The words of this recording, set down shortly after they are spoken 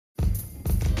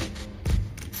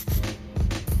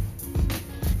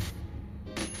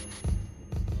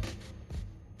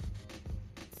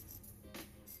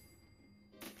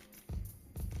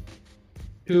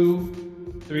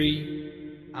2,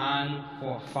 3, and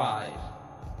 4, 5.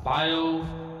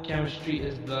 Biochemistry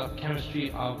is the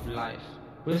chemistry of life.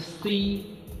 With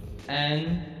C,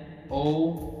 N,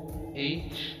 O,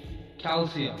 H,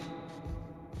 calcium,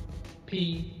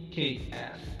 P, K,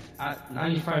 S. At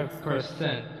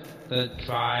 95%, the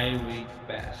dry weight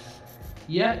best.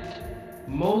 Yet,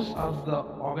 most of the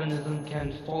organism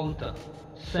can falter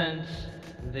since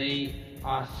they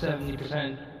are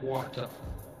 70% water.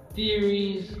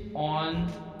 Theories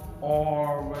on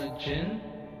origin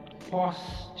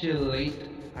postulate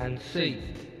and say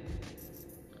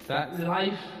that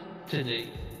life today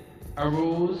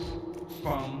arose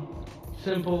from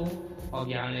simple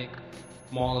organic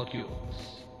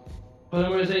molecules.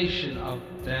 Polymerization of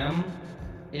them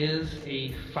is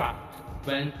a fact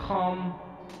when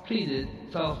completed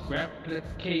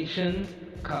self-replication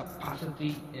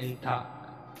capacity intact.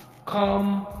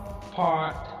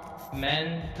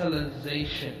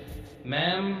 Compartmentalization,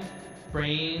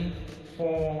 membrane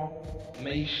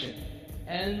formation,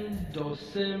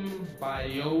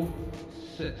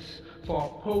 endosymbiosis for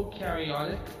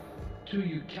prokaryotic to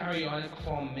eukaryotic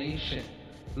formation.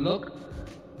 Look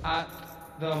at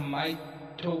the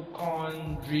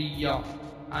mitochondria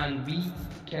and we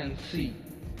can see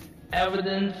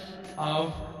evidence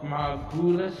of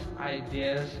Margulis'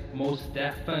 ideas most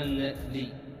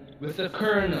definitely. With the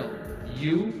kernel,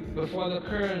 U before the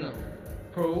kernel,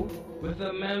 pro with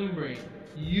the membrane,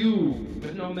 U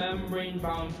with no membrane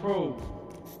bound pro,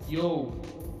 yo,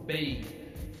 bae,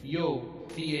 yo,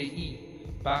 BAE.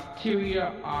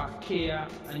 Bacteria, archaea,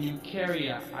 and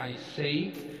eukarya, I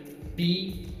say,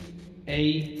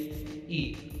 BAE.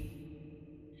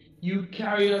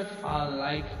 Eukaryotes are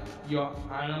like your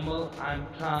animal and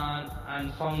plant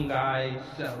and fungi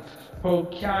cells.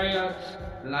 Prokaryotes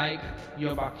like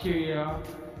your bacteria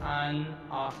and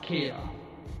archaea.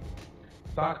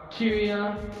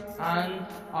 Bacteria and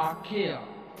archaea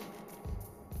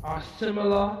are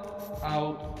similar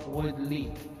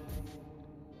outwardly,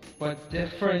 but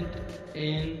different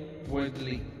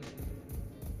inwardly.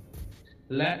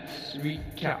 Let's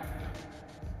recap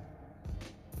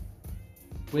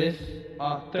with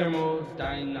a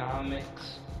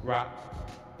thermodynamics wrap.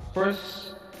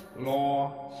 First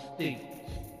law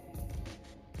states,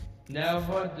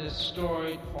 never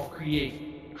destroyed or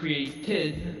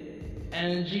created,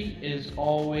 energy is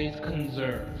always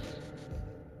conserved.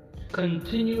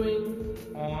 Continuing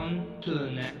on to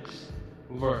the next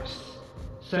verse.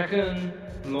 Second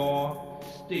law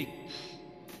states,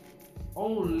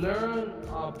 learn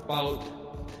about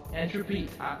entropy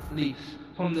at least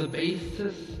from the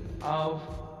basis of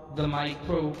the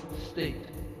micro state.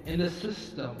 In the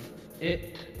system,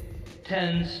 it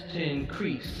tends to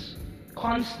increase.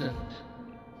 Constant,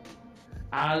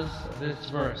 as this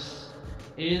verse,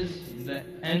 is the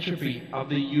entropy of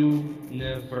the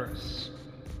universe.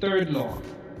 Third law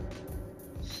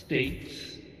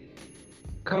states,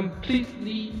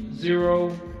 completely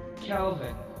zero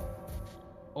Kelvin,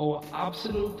 or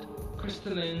absolute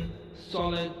crystalline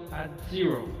solid at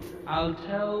zero. I'll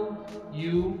tell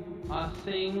you a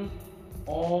thing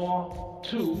or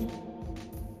two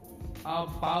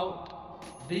about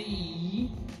the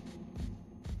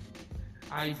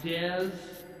ideas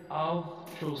of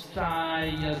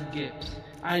Josiah Gibbs.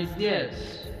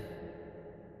 Ideas.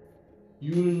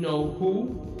 You know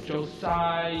who?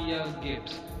 Josiah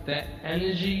Gibbs. The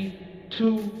energy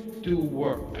to do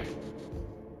work.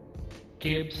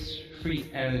 Gibbs free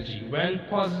energy. When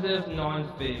positive,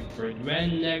 non-favored.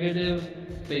 When negative,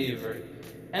 favored.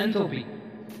 Enthalpy.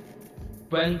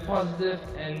 When positive,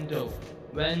 endo.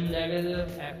 When negative,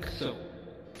 exo.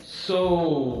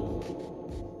 So,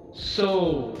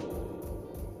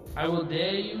 I will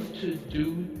dare you to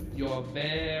do your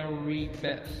very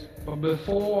best. But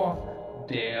before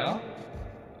dare,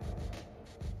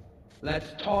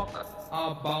 let's talk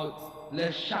about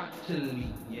Le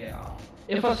Chatelier.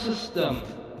 If a system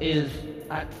is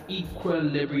at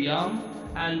equilibrium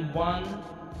and one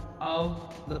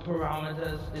of the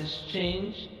parameters is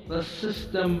changed, the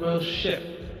system will shift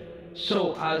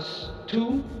so as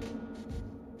to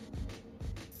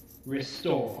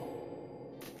restore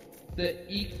the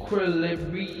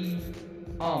equilibrium,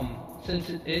 since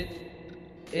it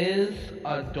is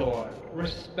adored,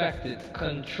 respected,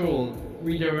 controlled,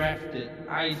 redirected,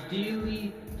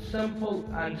 ideally simple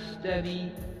and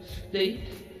steady state.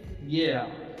 Yeah,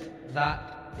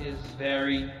 that is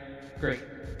very great.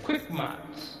 Quick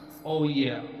maths, oh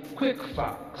yeah. Quick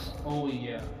facts, oh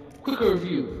yeah. Quick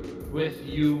review with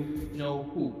you know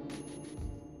who.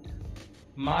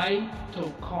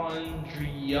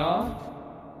 Mitochondria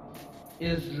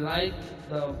is like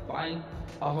the Bank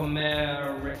of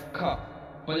America,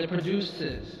 but it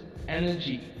produces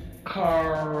energy,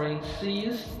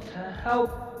 currencies to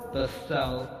help the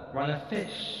cell run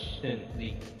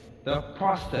efficiently. The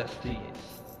processes,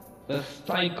 the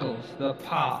cycles, the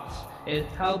parts, it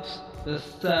helps the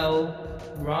cell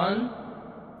run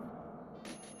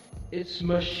its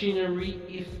machinery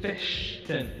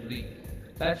efficiently.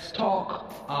 Let's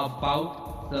talk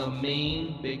about the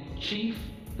main big chief,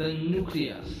 the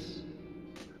nucleus,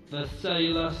 the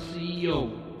cellular CEO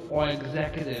or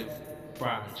executive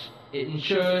branch. It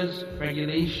ensures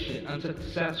regulation and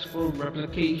successful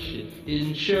replication. It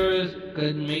ensures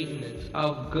good maintenance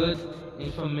of good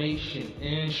information.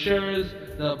 It ensures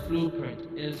the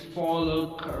blueprint is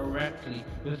followed correctly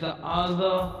with the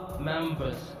other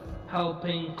members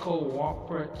helping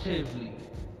cooperatively.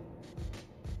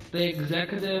 The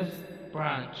executive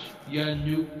branch, your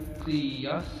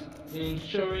nucleus,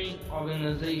 ensuring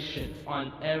organization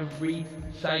on every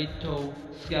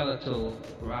cytoskeletal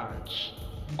branch.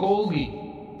 Golgi,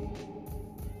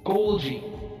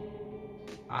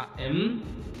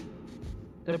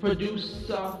 the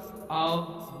producer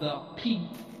of the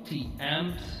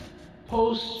PTMs,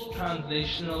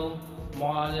 post-translational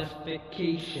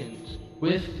modifications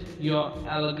with your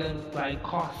elegant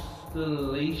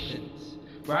glycosylations.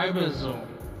 Ribosome,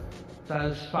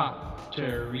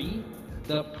 satisfactory,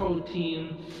 the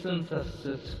protein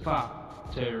synthesis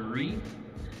factory.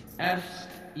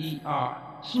 SER,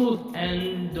 smooth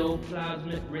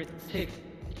endoplasmic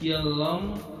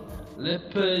reticulum,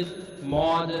 lipid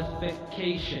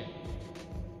modification,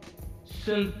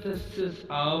 synthesis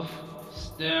of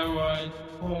steroid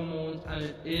hormones, and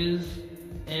it is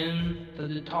in the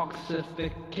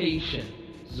detoxification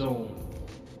zone.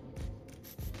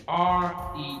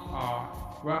 RER,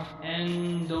 rough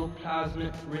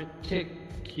endoplasmic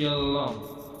reticulum,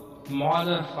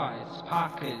 modifies,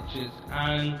 packages,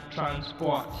 and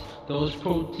transports those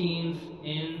proteins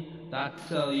in that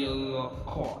cellular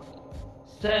cord.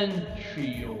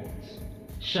 Centrioles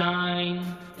shine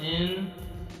in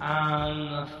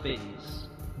anaphase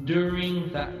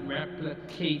during that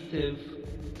replicative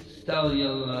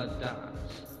cellular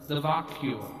dance. The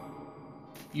vacuole,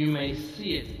 you may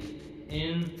see it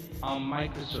in a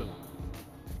microscope,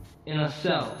 in a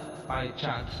cell by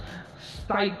chance.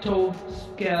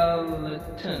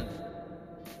 Cytoskeleton,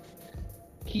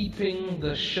 keeping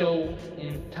the show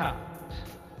intact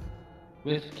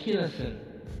with kinesin,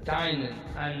 dynein,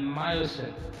 and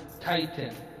myosin,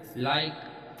 titin, like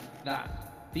that.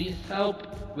 These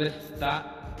help with that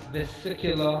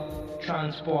vesicular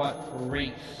transport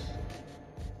race.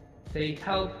 They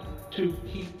help to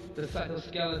keep the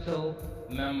cytoskeletal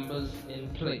members in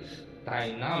place,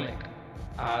 dynamic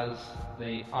as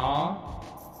they are.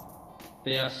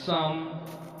 They are some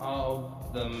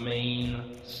of the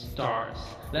main stars.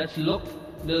 Let's look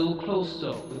a little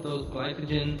closer with those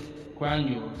glycogen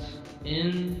granules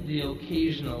in the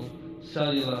occasional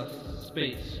cellular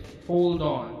space. Hold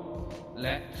on.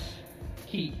 Let's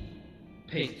keep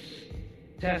pace.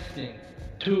 Testing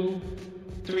 2,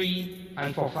 3,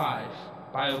 and 4, 5.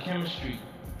 Biochemistry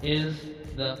is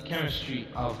the chemistry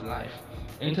of life.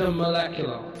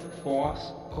 Intermolecular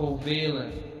force,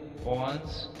 covalent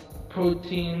bonds,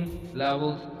 protein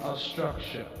levels of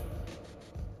structure.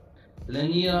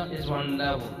 Linear is one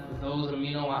level with those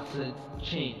amino acid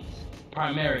chains.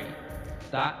 Primary,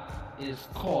 that is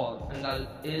called, and that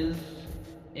is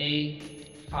a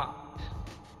fact.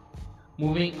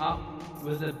 Moving up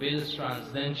with the beta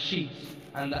strands, then sheets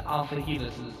and the alpha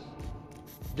helices,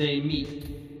 they meet.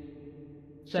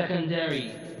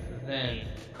 Secondary then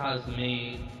has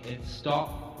made its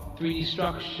stop 3D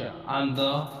structure, and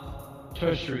the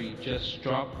tertiary just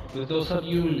dropped with those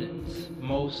subunits.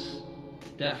 Most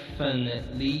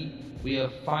definitely, we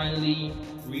have finally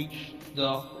reached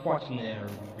the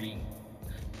quaternary.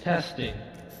 Testing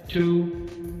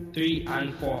 2, 3,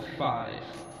 and 4, 5.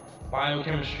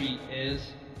 Biochemistry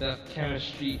is the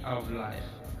chemistry of life.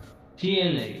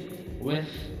 DNA with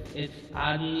its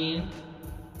adenine,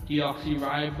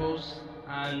 deoxyribose,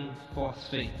 and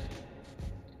phosphate.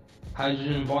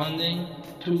 Hydrogen bonding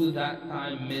to that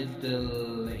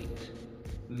amylate.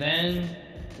 Then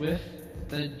with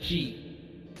the G,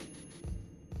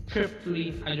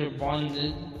 triply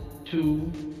hydrobonded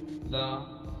to the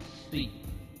C.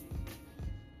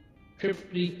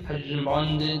 Triply hydrogen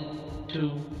bonded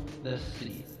to the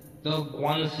C. The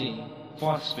guanosine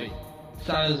phosphate,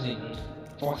 cytosine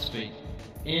phosphate.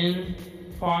 In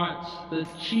parts, the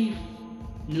chief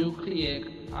nucleic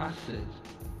acid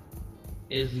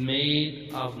is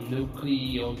made of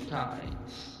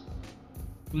nucleotides.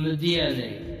 from the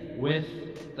DNA with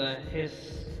the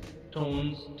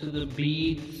histones to the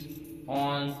beads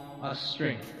on a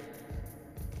string.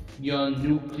 Your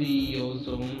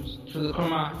nucleosomes to the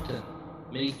chromatin,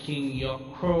 making your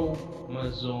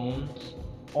chromosomes,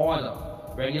 order,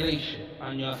 regulation,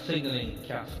 and your signaling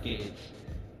cascades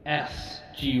S,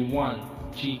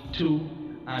 G1, G2,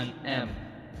 and M.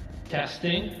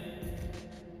 Testing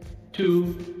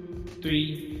 2,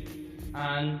 3,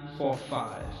 and 4,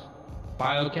 5.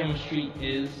 Biochemistry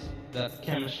is the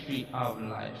chemistry of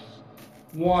life.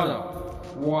 Water,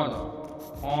 water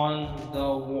on the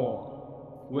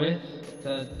wall with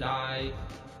the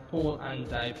dipole and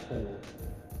dipole.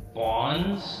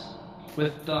 Bonds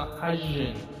with the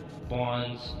hydrogen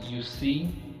bonds you see.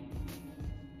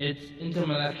 Its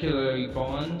intermolecular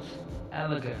bonds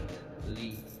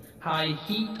elegantly. High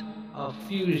heat of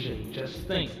fusion, just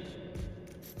think,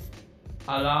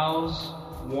 allows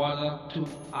water to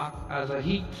act as a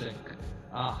heat sink.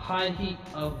 A high heat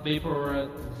of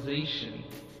vaporization.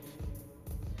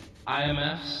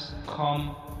 IMFs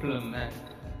complement.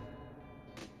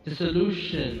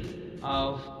 Dissolution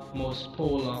of most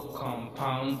polar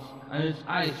compounds, and its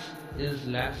ice is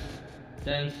less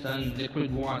dense than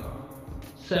liquid water.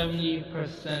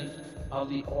 70% of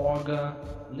the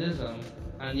organism,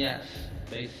 and yes,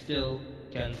 they still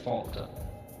can falter.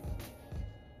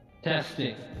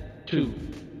 Testing 2,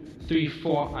 3,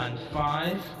 4, and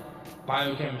 5.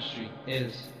 Biochemistry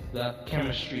is the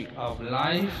chemistry of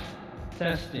life.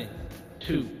 Testing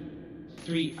 2,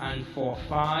 3, and 4,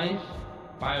 5.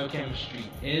 Biochemistry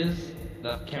is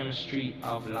the chemistry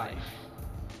of life.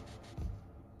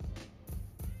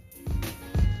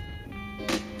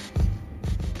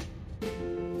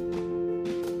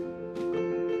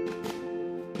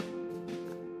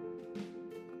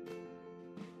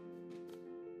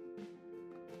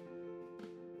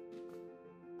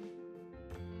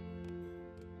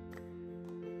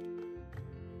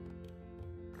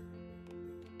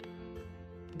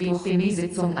 Biochemie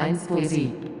Sitzung 1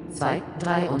 Poesie 2,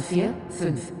 3 und 4,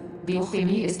 5.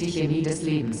 Biochemie ist die Chemie des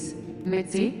Lebens.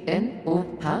 Mit C, N, O,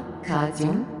 H,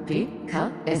 Calcium, P, K,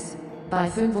 S. Bei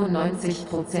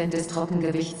 95% des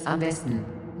Trockengewichts am besten.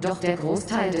 Doch der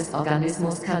Großteil des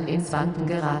Organismus kann ins Wanken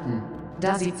geraten,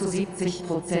 da sie zu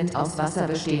 70% aus Wasser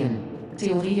bestehen.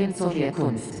 Theorien zur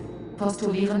Herkunft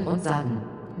postulieren und sagen,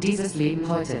 dieses Leben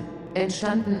heute,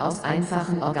 entstanden aus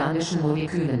einfachen organischen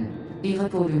Molekülen. Ihre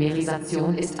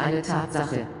Polymerisation ist eine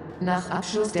Tatsache. Nach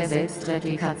Abschluss der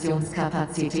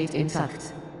Selbstreplikationskapazität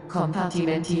intakt.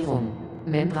 Kompartimentierung,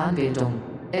 Membranbildung,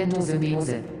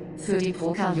 Endosymbiose. Für die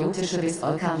prokaryotische bis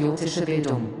eukaryotische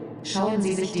Bildung. Schauen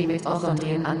Sie sich die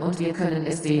Mitochondrien an und wir können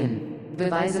es sehen.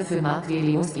 Beweise für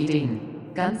Mark-Velius Ideen.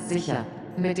 Ganz sicher.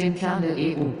 Mit dem Kernel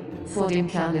EU. Vor dem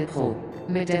Kernel Pro.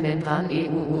 Mit der Membran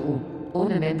EUUU.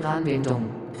 Ohne Membranbindung.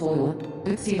 Pro.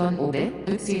 YOB.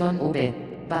 YOB.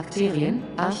 Bakterien,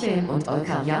 Archaeen und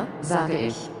Eukarya, sage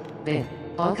ich. B.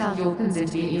 Eukaryoten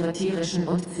sind wie ihre tierischen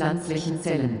und pflanzlichen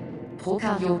Zellen.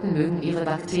 Prokaryoten mögen ihre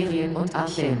Bakterien und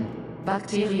Archaeen.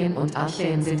 Bakterien und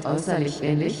Archaeen sind äußerlich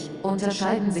ähnlich,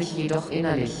 unterscheiden sich jedoch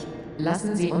innerlich.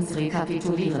 Lassen Sie uns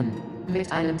rekapitulieren.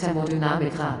 Mit einem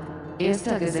Thermodynamikrad.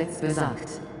 Erster Gesetz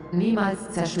besagt: niemals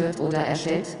zerstört oder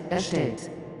erstellt.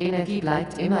 Energie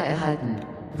bleibt immer erhalten.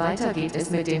 Weiter geht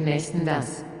es mit dem nächsten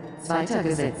Vers. Zweiter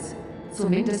Gesetz.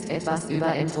 Zumindest etwas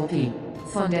über Entropie.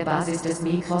 Von der Basis des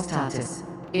Mikrostates.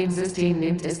 Im System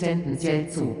nimmt es tendenziell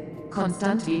zu.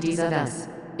 Konstant wie dieser Vers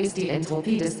ist die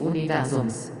Entropie des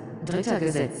Universums. Dritter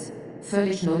Gesetz.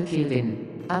 Völlig null Kelvin.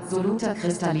 Absoluter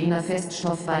kristalliner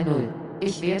Feststoff bei Null.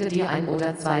 Ich werde dir ein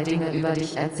oder zwei Dinge über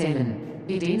dich erzählen.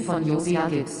 Ideen von Josiah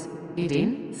Gibbs.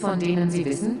 Ideen, von denen Sie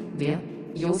wissen, wer?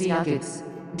 Josiah Gibbs.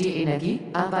 Die Energie,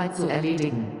 Arbeit zu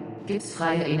erledigen. Gibbs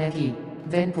freie Energie.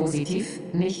 Wenn positiv,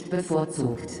 nicht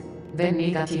bevorzugt. Wenn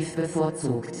negativ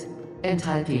bevorzugt.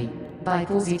 Enthalpie. Bei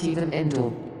positivem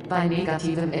Endo. Bei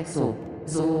negativem Exo.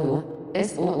 So.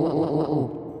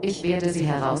 SOOOO. Ich werde Sie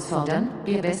herausfordern,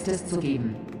 Ihr Bestes zu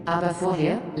geben. Aber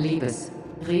vorher, Liebes,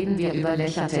 reden wir über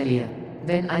Lächertelier.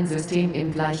 Wenn ein System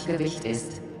im Gleichgewicht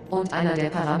ist und einer der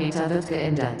Parameter wird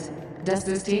geändert, das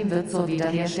System wird zur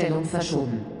Wiederherstellung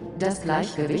verschoben. Das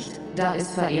Gleichgewicht, da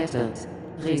es verehrt wird.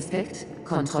 Respekt,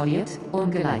 kontrolliert,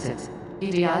 umgeleitet.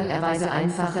 Idealerweise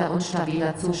einfacher und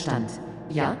stabiler Zustand.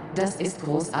 Ja, das ist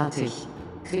großartig.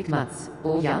 Quickmatz,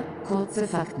 oh ja, kurze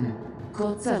Fakten.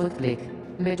 Kurzer Rückblick.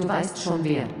 Mit du weißt schon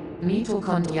wer.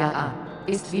 Mitochondria A.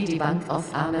 Ist wie die Bank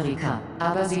of America,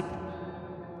 aber sie...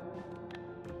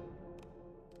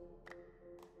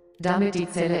 Damit die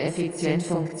Zelle effizient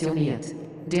funktioniert.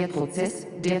 Der Prozess,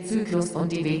 der Zyklus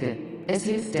und die Wege. Es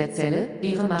hilft der Zelle,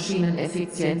 ihre Maschinen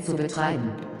effizient zu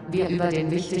betreiben. Wir über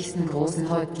den wichtigsten großen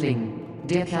Häuptling.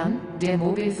 Der Kern, der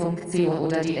Mobilfunktion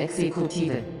oder die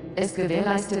Exekutive. Es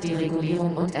gewährleistet die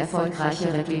Regulierung und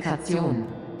erfolgreiche Replikation.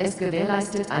 Es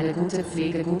gewährleistet eine gute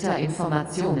Pflege guter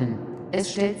Informationen.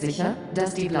 Es stellt sicher,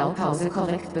 dass die Blaupause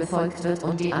korrekt befolgt wird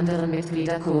und die anderen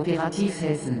Mitglieder kooperativ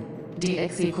helfen. Die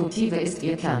Exekutive ist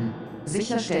ihr Kern.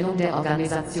 Sicherstellung der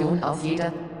Organisation auf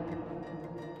jeder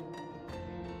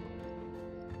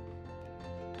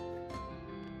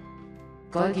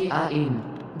Golgi AEM,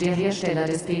 der Hersteller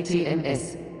des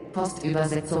PTMS.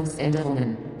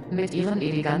 Postübersetzungsänderungen. Mit ihren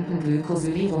eleganten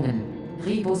Glykosylierungen.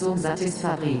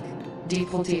 Ribosom-Satis-Fabrik. Die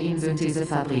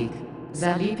Proteinsynthesefabrik.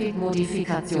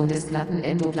 Salipid-Modifikation des glatten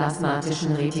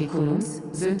endoplasmatischen Retikulums,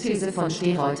 Synthese von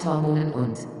Steroidhormonen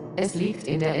und es liegt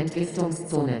in der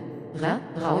Entgiftungszone.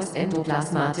 Raues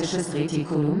endoplasmatisches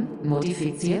Retikulum,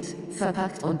 modifiziert,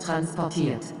 verpackt und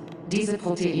transportiert. Diese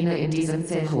Proteine in diesem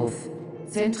Zellhof.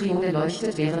 Zentriole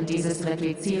leuchtet während dieses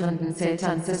replizierenden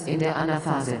Zelltanzes in der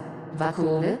Anaphase.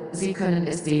 Vakuole, Sie können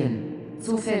es sehen.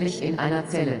 Zufällig in einer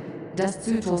Zelle. Das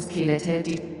Zytoskelett hält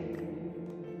die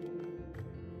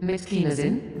mit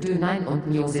Kinesin, Dynein und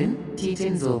Myosin,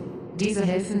 Titin-So. Diese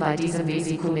helfen bei diesem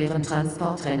vesikulären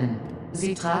Transportrennen.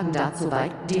 Sie tragen dazu bei,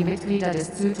 die Mitglieder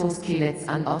des Zytoskeletts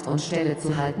an Ort und Stelle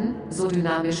zu halten, so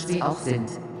dynamisch sie auch sind.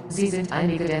 Sie sind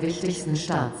einige der wichtigsten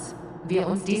Starts. Wir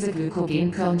uns diese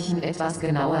Glykogenkörnchen etwas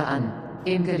genauer an.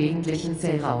 Im gelegentlichen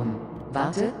Zellraum.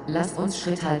 Warte, lasst uns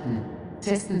Schritt halten.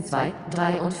 Testen 2,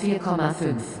 3 und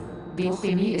 4,5.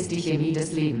 Biochemie ist die Chemie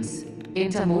des Lebens.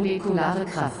 Intermolekulare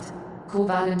Kraft.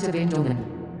 Kovalente Bindungen.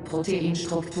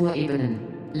 Proteinstrukturebenen.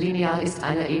 Linear ist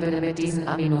eine Ebene mit diesen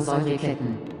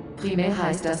Aminosäureketten. Primär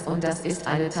heißt das und das ist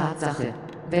eine Tatsache.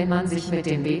 Wenn man sich mit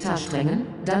den Beta-Strängen,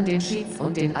 dann den Sheets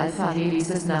und den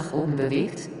Alpha-Helices nach oben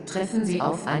bewegt, treffen sie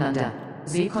aufeinander.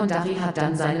 Sekundari hat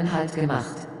dann seinen Halt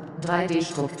gemacht.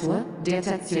 3D-Struktur, der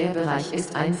Tertiärbereich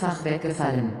ist einfach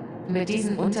weggefallen. Mit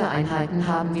diesen Untereinheiten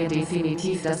haben wir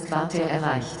definitiv das Quartär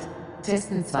erreicht.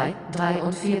 Testen 2, 3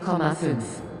 und 4,5.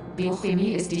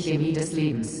 Biochemie ist die Chemie des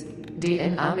Lebens.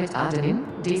 DNA mit Adenin,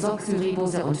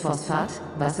 Desoxyribose und Phosphat,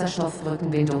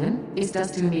 Wasserstoffbrückenbindungen, ist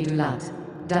das Thimedylat.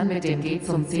 Dann mit dem G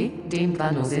zum C, dem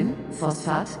Guanosin,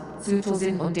 Phosphat,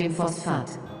 Cytosin und dem Phosphat.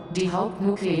 Die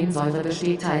Hauptnukleinsäure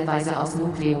besteht teilweise aus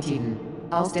Nukleotiden.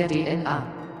 Aus der DNA.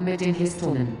 Mit den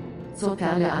Histonen. Zur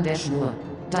Perle an der Schnur.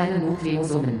 Deine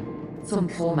Nukleosomen. Zum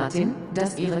Chromatin,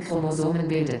 das ihre Chromosomen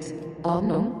bildet.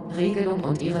 Ordnung, Regelung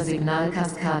und ihre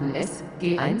Signalkaskaden S,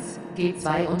 G1,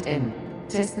 G2 und M.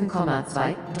 Testen,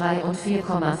 2, 3 und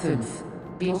 4,5.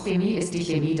 Biochemie ist die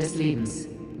Chemie des Lebens.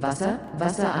 Wasser,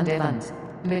 Wasser an der Wand.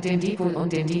 Mit den Dipol-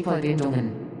 und den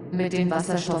Dipolbindungen. Mit den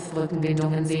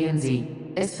Wasserstoffbrückenbindungen sehen Sie.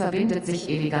 Es verbindet sich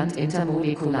elegant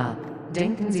intermolekular.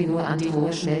 Denken Sie nur an die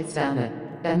hohe Schmelzwärme.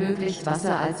 Ermöglicht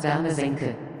Wasser als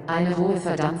Wärmesenke. Eine hohe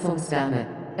Verdampfungswärme.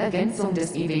 Ergänzung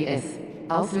des IWF.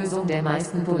 Auflösung der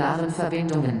meisten polaren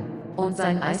Verbindungen. Und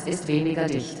sein Eis ist weniger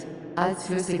dicht als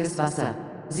flüssiges Wasser.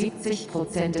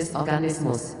 70% des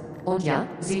Organismus. Und ja,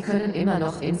 Sie können immer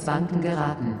noch ins Wanken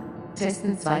geraten.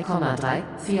 Testen 2,3,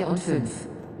 4 und 5.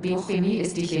 Biochemie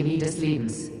ist die Chemie des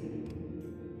Lebens.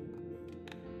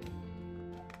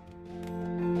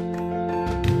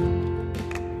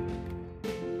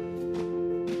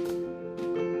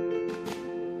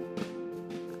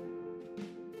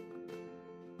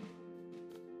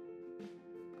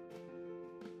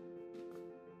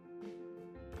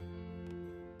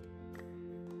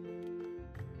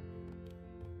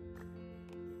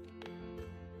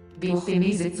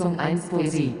 Biochemie Sitzung 1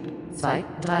 Poesie. 2,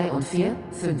 3 und 4,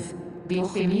 5.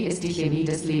 Biochemie ist die Chemie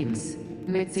des Lebens.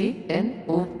 Mit C, N,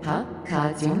 O, H,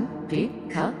 Calcium, P,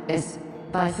 K, S.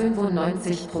 Bei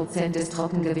 95% des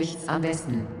Trockengewichts am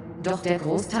besten. Doch der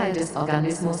Großteil des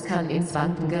Organismus kann ins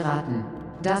Wanken geraten,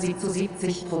 da sie zu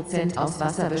 70% aus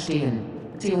Wasser bestehen.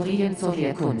 Theorien zur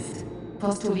Herkunft.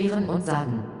 Postulieren und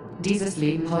sagen. Dieses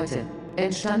Leben heute.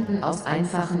 Entstanden aus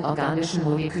einfachen organischen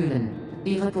Molekülen.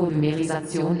 Ihre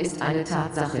Polymerisation ist eine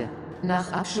Tatsache.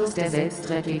 Nach Abschluss der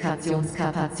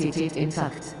Selbstreplikationskapazität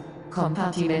intakt.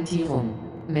 Kompartimentierung.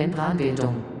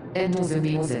 Membranbildung.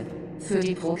 Endosymbiose. Für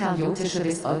die prokaryotische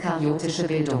bis eukaryotische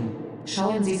Bildung.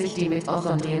 Schauen Sie sich die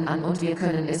Mitochondrien an und wir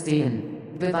können es sehen.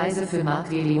 Beweise für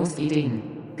Mark-Velius Ideen.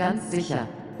 Ganz sicher.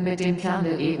 Mit dem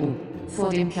Kernel EU. Vor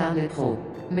dem Kernel Pro.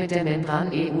 Mit der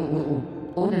Membran EUUU.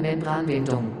 Ohne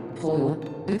Membranbindung. Pro.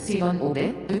 YOB.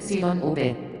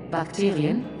 YOB.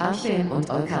 Bakterien, Archaeen und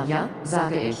Eukarya,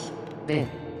 sage ich. B.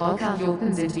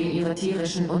 Eukaryoten sind wie ihre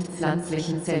tierischen und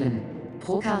pflanzlichen Zellen.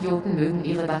 Prokaryoten mögen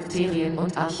ihre Bakterien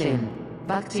und Archaeen.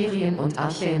 Bakterien und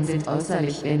Archäen sind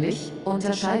äußerlich ähnlich,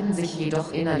 unterscheiden sich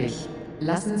jedoch innerlich.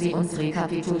 Lassen Sie uns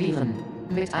rekapitulieren.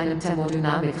 Mit einem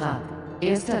Thermodynamikgrad.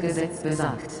 Erster Gesetz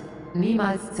besagt: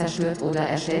 niemals zerstört oder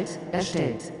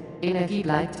erstellt. Energie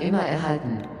bleibt immer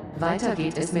erhalten. Weiter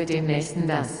geht es mit dem nächsten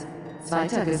Vers.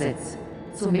 Zweiter Gesetz.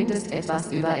 Zumindest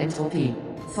etwas über Entropie.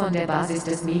 Von der Basis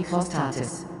des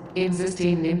Mikrostates. Im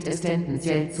System nimmt es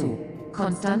tendenziell zu.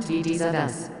 Konstant wie dieser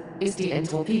Vers ist die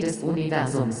Entropie des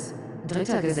Universums.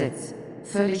 Dritter Gesetz.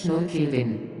 Völlig null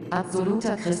Kelvin.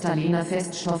 Absoluter kristalliner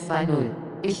Feststoff bei Null.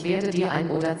 Ich werde dir ein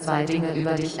oder zwei Dinge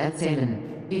über dich erzählen.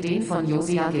 Ideen von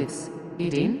Josiah Gibbs.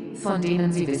 Ideen, von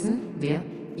denen Sie wissen, wer?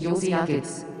 Josiah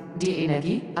Gibbs. Die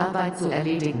Energie, Arbeit zu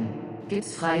erledigen.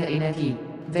 Gibbs freie Energie.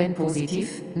 Wenn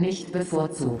positiv, nicht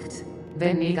bevorzugt.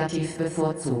 Wenn negativ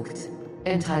bevorzugt.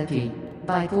 Enthalpie.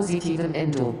 Bei positivem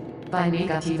Endo. Bei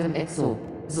negativem Exo.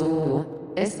 So.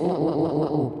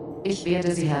 SOOOO. Ich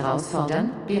werde Sie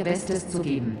herausfordern, Ihr Bestes zu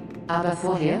geben. Aber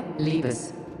vorher,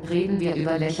 Liebes, reden wir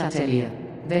über Lächertelier.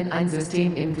 Wenn ein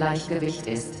System im Gleichgewicht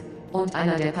ist und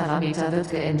einer der Parameter wird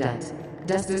geändert,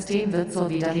 das System wird zur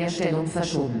Wiederherstellung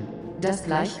verschoben. Das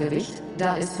Gleichgewicht,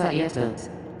 da es verehrt wird.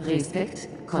 Respekt,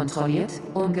 kontrolliert,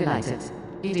 umgeleitet.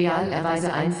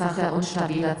 Idealerweise einfacher und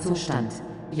stabiler Zustand.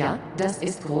 Ja, das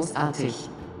ist großartig.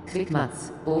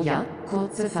 Quickmatz, oh ja,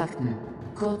 kurze Fakten.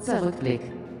 Kurzer Rückblick.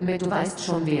 Mit du weißt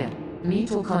schon wer.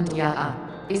 Mitochondria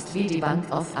ist wie die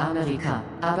Bank of America,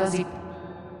 aber sie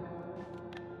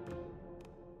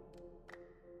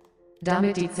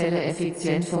damit die Zelle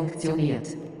effizient funktioniert.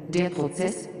 Der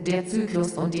Prozess, der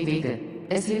Zyklus und die Wege.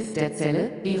 Es hilft der Zelle,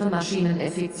 ihre Maschinen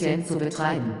effizient zu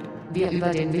betreiben. Wir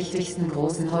über den wichtigsten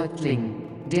großen Häuptling.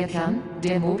 Der Kern,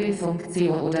 der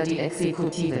Mobilfunktion oder die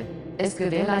Exekutive. Es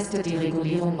gewährleistet die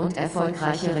Regulierung und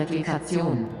erfolgreiche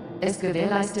Replikation. Es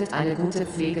gewährleistet eine gute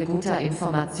Pflege guter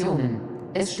Informationen.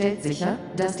 Es stellt sicher,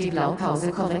 dass die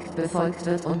Blaupause korrekt befolgt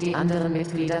wird und die anderen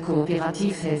Mitglieder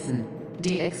kooperativ helfen.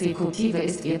 Die Exekutive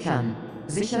ist ihr Kern.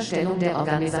 Sicherstellung der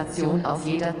Organisation auf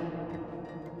jeder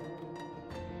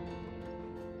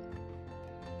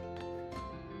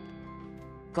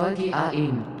Golgi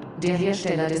AM, der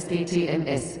Hersteller des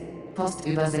PTMS.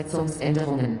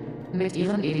 Postübersetzungsänderungen. Mit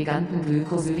ihren eleganten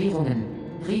Glykosylierungen.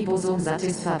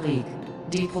 Ribosom-Satis-Fabrik.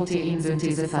 Die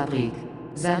Proteinsynthesefabrik.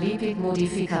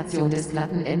 Salipig-Modifikation des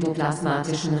glatten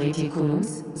endoplasmatischen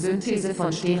Retikulums, Synthese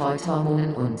von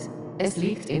Steroidhormonen und es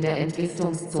liegt in der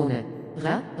Entgiftungszone.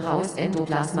 Raues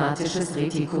endoplasmatisches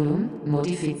Retikulum,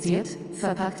 modifiziert,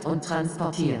 verpackt und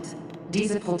transportiert.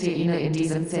 Diese Proteine in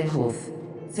diesem Zellhof.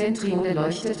 Zentriole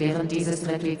leuchtet während dieses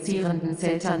replizierenden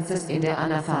Zelltanzes in der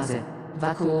Anaphase.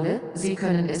 Vakuole, Sie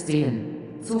können es sehen.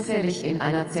 Zufällig in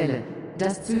einer Zelle.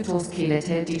 Das Zytoskelett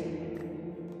hält die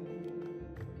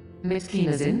mit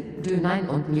Kinesin, Dynein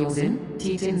und Myosin,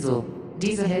 Titin so.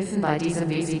 Diese helfen bei diesem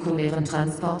vesikulären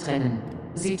Transportrennen.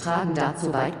 Sie tragen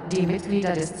dazu bei, die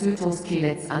Mitglieder des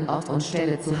Zytoskeletts an Ort und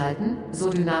Stelle zu halten,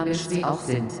 so dynamisch sie auch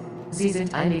sind. Sie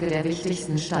sind einige der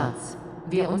wichtigsten Starts.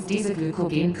 Wir uns diese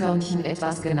Glykogenkörnchen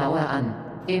etwas genauer an.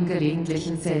 Im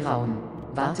gelegentlichen Zellraum.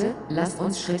 Warte, lass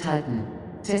uns Schritt halten.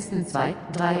 Testen 2,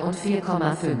 3 und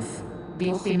 4,5.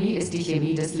 Biochemie ist die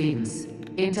Chemie des Lebens.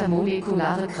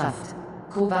 Intermolekulare Kraft.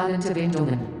 Kovalente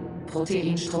Bindungen.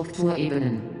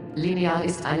 Proteinstrukturebenen. Linear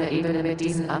ist eine Ebene mit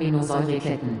diesen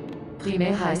Aminosäureketten.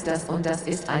 Primär heißt das und das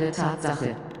ist eine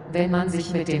Tatsache. Wenn man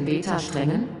sich mit den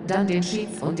Beta-Strängen, dann den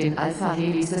Sheets und den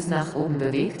Alpha-Helices nach oben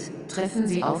bewegt, treffen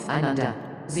sie aufeinander.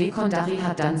 Sekundari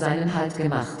hat dann seinen Halt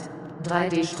gemacht.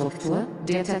 3D-Struktur,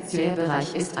 der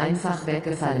Tertiärbereich ist einfach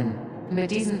weggefallen.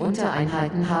 Mit diesen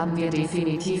Untereinheiten haben wir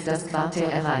definitiv das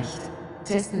Quartär erreicht.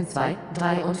 Testen 2,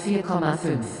 3 und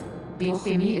 4,5.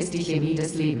 Biochemie ist die Chemie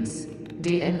des Lebens.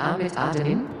 DNA mit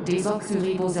Adenin,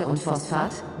 Desoxyribose und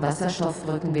Phosphat,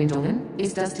 Wasserstoffbrückenbindungen,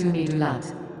 ist das Thionylat.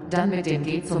 Dann mit dem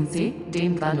G zum C,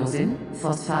 dem Guanosin,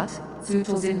 Phosphat,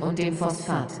 Cytosin und dem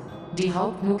Phosphat. Die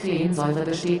Hauptnukleinsäure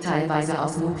besteht teilweise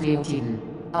aus Nukleotiden.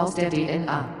 Aus der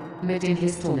DNA. Mit den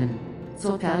Histonen.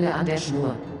 Zur Perle an der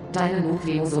Schnur. Deine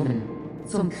Nukleosomen.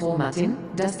 Zum Chromatin,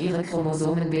 das ihre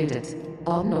Chromosomen bildet.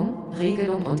 Ordnung,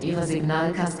 Regelung und ihre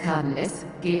Signalkaskaden S,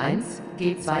 G1,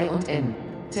 G2 und M.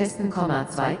 Testen,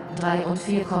 2, 3 und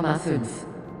 4,5.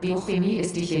 Biochemie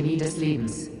ist die Chemie des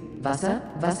Lebens. Wasser,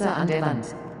 Wasser an der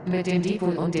Wand. Mit den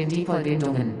Dipol- und den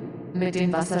Dipolbindungen. Mit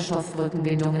den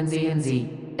Wasserstoffbrückenbindungen sehen Sie.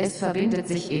 Es verbindet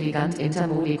sich elegant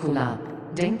intermolekular.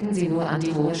 Denken Sie nur an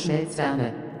die hohe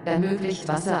Schmelzwärme. Ermöglicht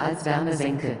Wasser als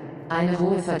Wärmesenke. Eine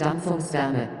hohe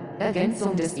Verdampfungswärme.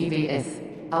 Ergänzung des IWF.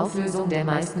 Auflösung der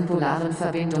meisten polaren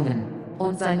Verbindungen.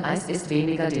 Und sein Eis ist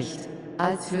weniger dicht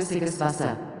als flüssiges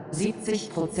Wasser.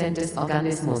 70% des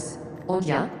Organismus. Und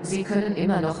ja, Sie können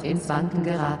immer noch ins Wanken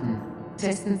geraten.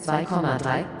 Testen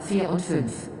 2,3, 4 und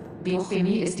 5.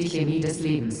 Biochemie ist die Chemie des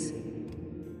Lebens.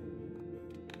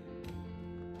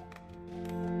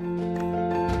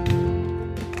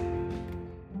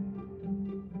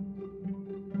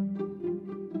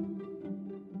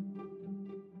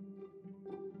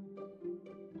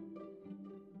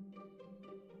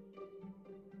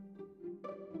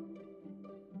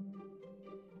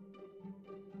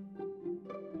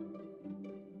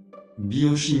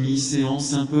 Biochimie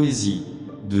séance 1 Poésie.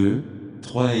 2,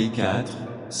 3 et 4,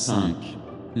 5.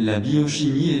 La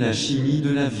biochimie est la chimie de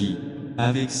la vie.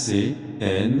 Avec C,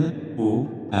 N, O,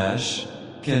 H,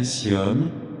 calcium,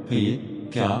 P,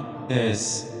 K,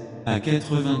 S. À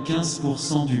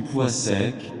 95% du poids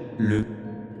sec, le.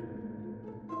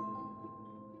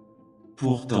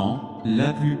 Pourtant,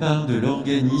 la plupart de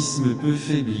l'organisme peut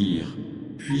faiblir,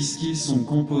 puisqu'ils sont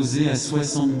composés à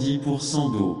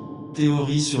 70% d'eau.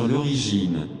 Théorie sur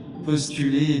l'origine.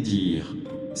 Postuler et dire.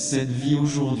 Cette vie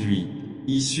aujourd'hui,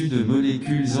 issue de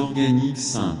molécules organiques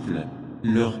simples,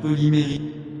 leur polymérie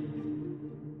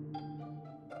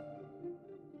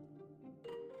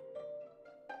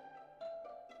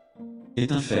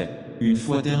est un fait. Une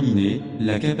fois terminée,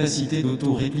 la capacité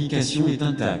d'auto-réplication est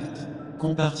intacte.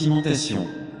 Compartimentation.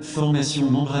 Formation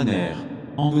membranaire.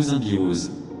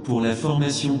 Endosymbiose. Pour la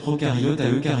formation prokaryote à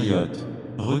eucaryote.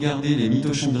 Regardez les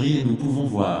mitochondries et nous pouvons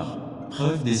voir.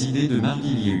 Preuve des idées de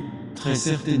Marguilieu. Très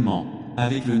certainement.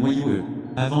 Avec le noyau E.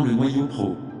 Avant le noyau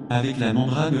pro. Avec la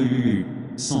membrane EUU.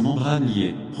 Sans membrane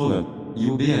liée. Pro-E.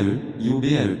 IOBAE.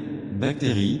 IOBAE.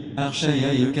 Bactéries,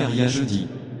 archaea et eucarya jeudi.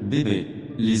 Bébé.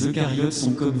 Les eucaryotes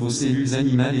sont comme vos cellules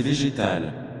animales et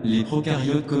végétales. Les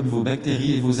prokaryotes comme vos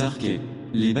bactéries et vos archées.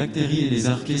 Les bactéries et les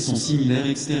archées sont similaires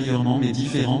extérieurement mais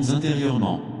différentes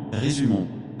intérieurement. Résumons.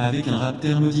 Avec un rap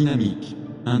thermodynamique.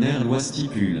 Un air loi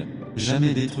stipule.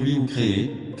 Jamais détruit ou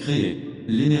créé, créé.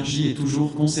 L'énergie est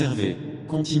toujours conservée.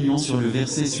 Continuons sur le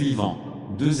verset suivant.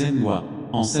 Deuxième loi.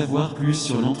 En savoir plus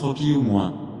sur l'entropie au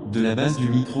moins. De la base du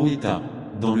micro-état.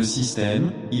 Dans le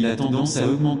système, il a tendance à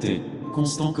augmenter.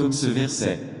 Constant comme ce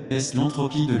verset. Est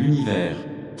l'entropie de l'univers.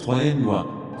 Troisième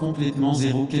loi. Complètement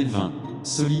 0 Kelvin.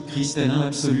 Solide cristallin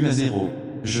absolu à 0.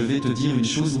 Je vais te dire une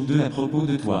chose ou deux à propos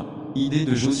de toi. Idée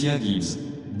de Josiah Gibbs.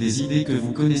 Des idées que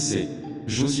vous connaissez.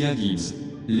 Josiah Gibbs.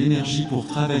 L'énergie pour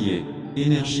travailler.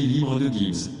 Énergie libre de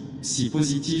Gibbs. Si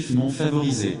positif non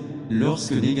favorisé.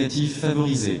 Lorsque négatif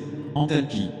favorisé.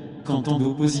 Enthalpie. Quand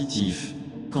endo positif.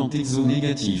 Quand exo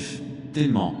négatif.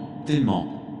 Tellement,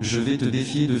 tellement. Je vais te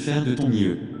défier de faire de ton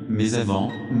mieux. Mais avant,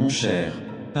 mon cher,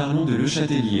 parlons de Le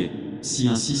Chatelier. Si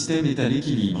un système est à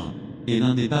l'équilibre, et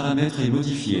l'un des paramètres est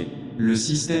modifié, le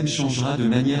système changera de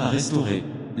manière à restaurer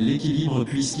l'équilibre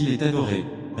puisqu'il est adoré,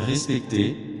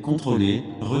 respecté, contrôlé,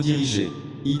 redirigé.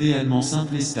 Idéalement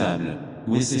simple et stable.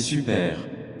 Ouais, c'est super.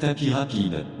 Tapis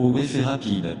rapide, ouais, fait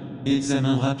rapide.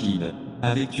 Examen rapide.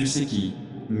 Avec tu sais qui.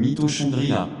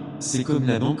 Mitochondria. C'est comme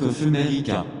la Bank of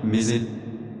America, mais elle.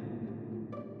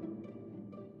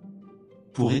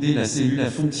 Pour aider la cellule à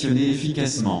fonctionner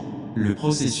efficacement. Le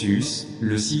processus,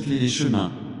 le cycle et les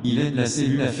chemins. Il aide la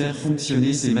cellule à faire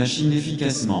fonctionner ses machines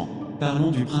efficacement.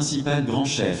 Parlons du principal grand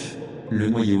chef. Le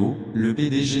noyau, le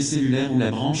PDG cellulaire ou la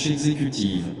branche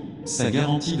exécutive. Sa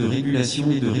garantie de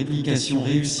régulation et de réplication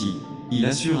réussie. Il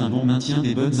assure un bon maintien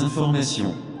des bonnes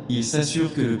informations. Il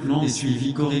s'assure que le plan est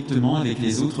suivi correctement avec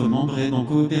les autres membres et en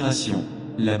coopération.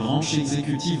 La branche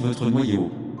exécutive, votre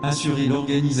noyau. Assurer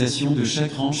l'organisation de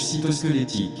chaque range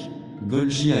cytosquelettique.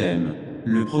 Golgi AM.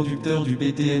 Le producteur du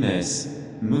PTMS.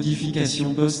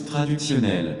 Modification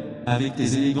post-traductionnelle. Avec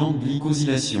tes élégantes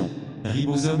glycosylations.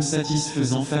 Ribosome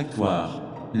satisfaisant factoire.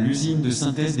 L'usine de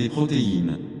synthèse des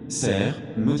protéines. Serre,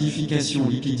 modification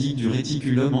lipidique du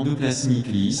réticulum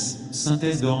endoplasmique lisse,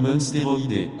 synthèse d'hormones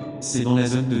stéroïdées. C'est dans la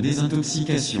zone de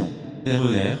désintoxication.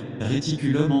 RER,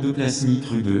 réticulum endoplasmique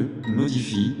rubeux,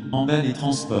 modifie, emballe et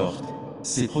transporte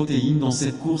ces protéines dans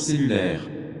cette cour cellulaire.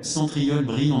 Centriole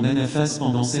brille en anaphase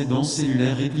pendant cette danse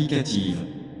cellulaire réplicative.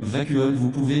 Vacuole,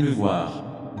 vous pouvez le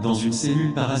voir. Dans une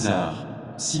cellule par hasard.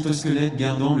 Cytosquelette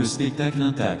gardant le spectacle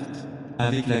intact.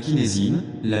 Avec la kinésine,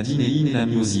 la dinéine et la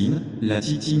myosine, la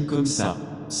titine comme ça.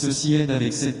 Ceci aide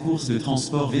avec cette course de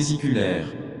transport vésiculaire.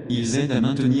 Ils aident à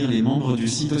maintenir les membres du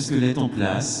cytosquelette en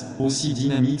place, aussi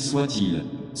dynamiques soient-ils.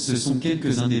 Ce sont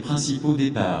quelques-uns des principaux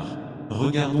départs.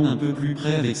 Regardons un peu plus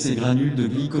près avec ces granules de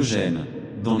glycogène.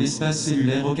 Dans l'espace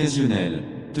cellulaire occasionnel.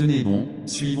 Tenez bon,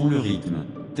 suivons le rythme.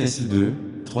 Test 2,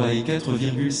 3 et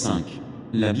 4,5.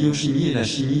 La biochimie est la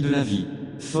chimie de la vie.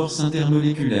 Force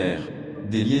intermoléculaire.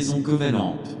 Des liaisons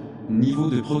covalentes. Niveau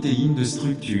de protéines de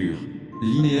structure.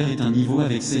 Linéaire est un niveau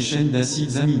avec ses chaînes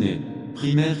d'acides aminés.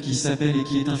 primaire qui s'appelle et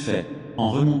qui est un fait. En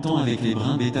remontant avec les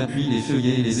brins bêta puis les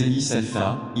feuillets et les hélices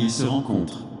alpha, ils se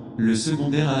rencontrent. Le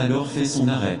secondaire a alors fait son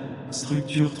arrêt.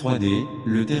 Structure 3D,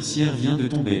 le tertiaire vient de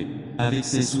tomber. Avec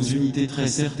ses sous-unités très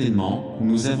certainement,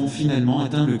 nous avons finalement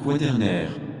atteint le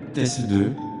quaternaire. Test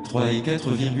 2, 3 et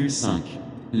 4,5.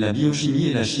 La biochimie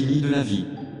est la chimie de la vie.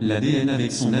 L'ADN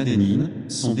avec son adénine,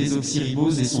 son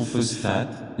désoxyribose et son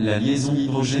phosphate, la liaison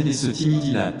hydrogène et ce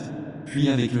timidylate. Puis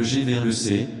avec le G vers le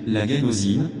C, la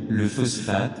guanosine, le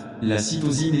phosphate, la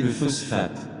cytosine et le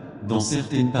phosphate. Dans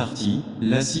certaines parties,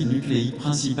 l'acide nucléique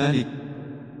principal est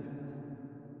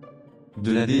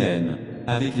de l'ADN,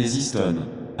 avec les histones,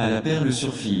 à la perle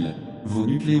sur fil, vos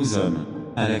nucléosomes,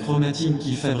 à la chromatine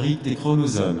qui fabrique tes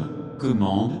chromosomes,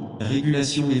 commande,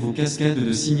 régulation et vos cascades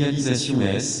de signalisation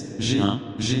S, G1,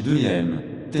 G2 et M,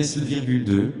 test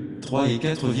 2, 3 et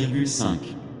 4,5.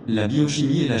 La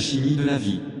biochimie est la chimie de la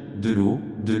vie, de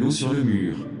l'eau sur le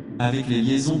mur, avec les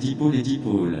liaisons dipôles et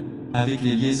dipôles, avec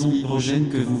les liaisons hydrogène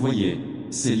que vous voyez,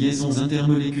 ces liaisons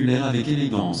intermoléculaires avec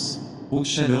élégance, haute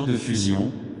chaleur de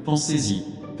fusion, pensez-y,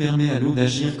 permet à l'eau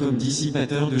d'agir comme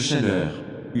dissipateur de chaleur,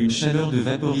 une chaleur de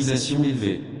vaporisation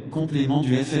élevée, complément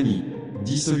du FMI,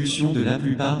 dissolution de la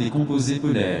plupart des composés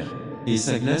polaires, et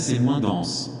sa glace est moins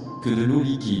dense que de l'eau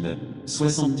liquide,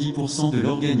 70% de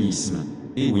l'organisme,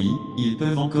 et oui, ils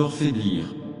peuvent encore faiblir.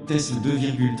 Test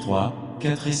 2,3,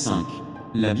 4 et 5.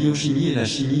 La biochimie est la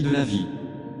chimie de la vie.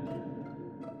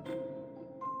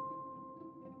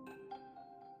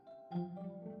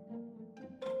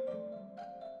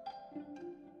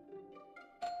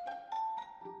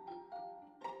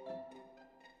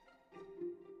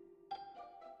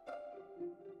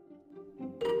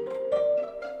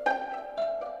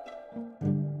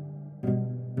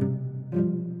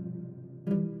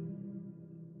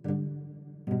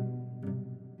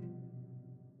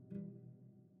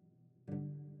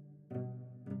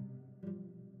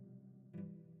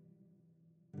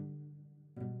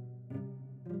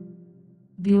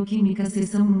 Bioquímica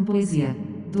Seção 1 Poesia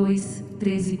 2,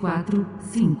 3 e 4,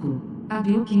 5. A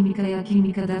bioquímica é a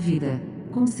química da vida.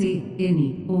 Com C,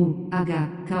 N, O, H,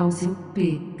 cálcio,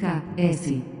 P, K,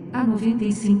 S. A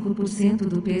 95%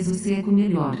 do peso seco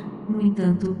melhor. No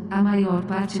entanto, a maior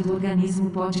parte do organismo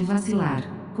pode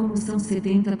vacilar. Como são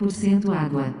 70%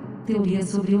 água. Teoria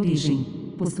sobre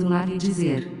origem. Postular e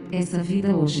dizer, essa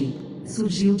vida hoje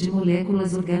surgiu de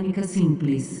moléculas orgânicas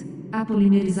simples. A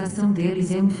polimerização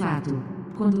deles é um fato.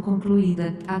 Quando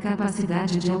concluída, a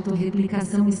capacidade de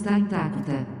autorreplicação está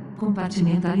intacta.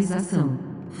 Compartimentalização.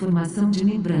 Formação de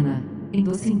membrana.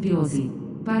 Endossimbiose.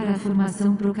 Para a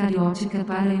formação procariótica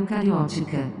para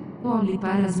eucariótica. Olhe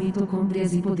para as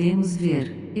mitocôndrias e podemos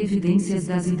ver evidências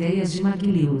das ideias de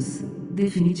Maglius.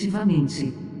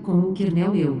 Definitivamente. Com o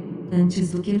kernel eu.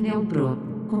 Antes do kernel pro.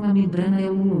 Com a membrana é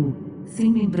o U.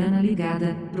 Sem membrana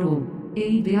ligada, pro.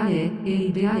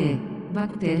 EIBAE.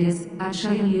 Bactérias,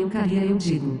 archaia e eucaria eu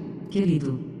digo,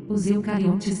 querido. Os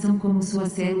eucariontes são como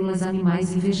suas células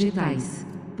animais e vegetais.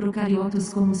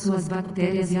 Procariotos como suas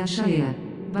bactérias e archaea.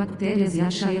 Bactérias e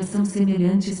archaia são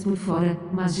semelhantes por fora,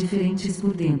 mas diferentes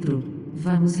por dentro.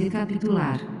 Vamos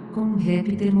recapitular. Com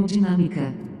rap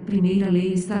termodinâmica. Primeira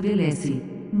lei estabelece.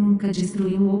 Nunca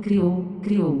destruiu ou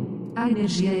criou. A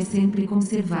energia é sempre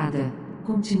conservada.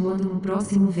 Continuando no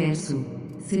próximo verso.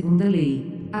 Segunda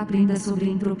lei. Aprenda sobre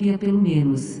entropia pelo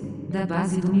menos. Da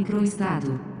base do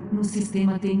microestado. No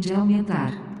sistema tende a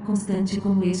aumentar. Constante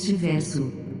como este verso.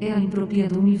 É a entropia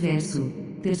do universo.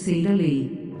 Terceira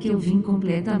lei. Que eu vim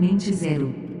completamente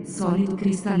zero. Sólido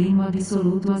cristalino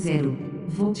absoluto a zero.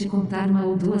 Vou te contar uma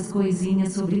ou duas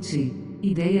coisinhas sobre ti.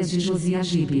 Ideias de Josiah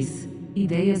Gibbs.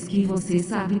 Ideias que você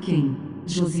sabe quem.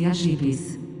 Josiah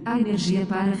Gibbs. A energia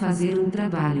para fazer um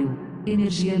trabalho.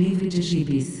 Energia livre de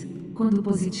Gibbs. Quando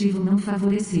positivo não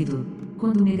favorecido.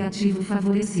 Quando negativo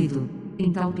favorecido.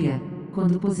 Entalpia.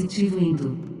 Quando positivo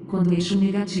indo. Quando eixo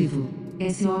negativo.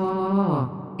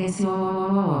 SOOO.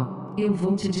 Eu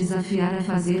vou te desafiar a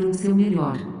fazer o seu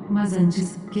melhor. Mas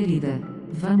antes, querida,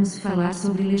 vamos falar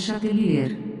sobre Le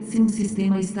Chatelier. Se um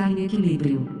sistema está em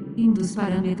equilíbrio, um dos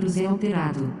parâmetros é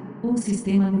alterado, o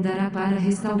sistema mudará para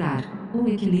restaurar o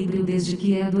equilíbrio desde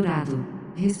que é adorado.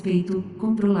 Respeito,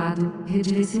 controlado,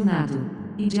 redirecionado.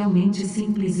 Idealmente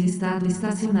simples e estado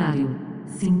estacionário.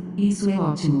 Sim, isso é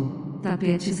ótimo.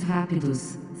 Tapetes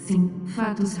rápidos. Sim,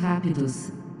 fatos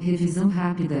rápidos. Revisão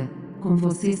rápida. Com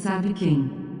você sabe quem.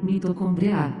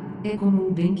 Mitocôndria. É como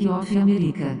o Bank of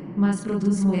America, mas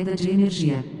produz moeda de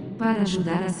energia. Para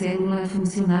ajudar a célula a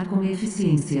funcionar com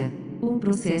eficiência. O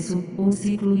processo, o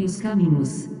ciclo e os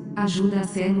caminhos. Ajuda a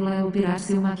célula a operar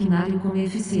seu maquinário com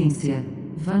eficiência.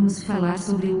 Vamos falar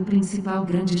sobre o principal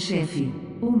grande chefe.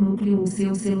 o núcleo ou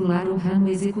seu celular ou ramo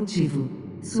executivo.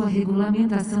 Sua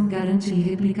regulamentação garante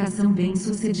replicação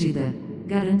bem-sucedida.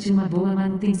 Garante uma boa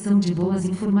manutenção de boas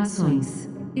informações.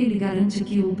 Ele garante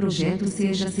que o projeto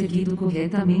seja seguido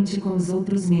corretamente com os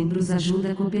outros membros,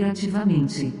 ajuda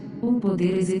cooperativamente. O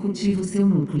poder executivo seu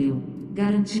núcleo,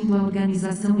 garantindo a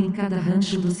organização em cada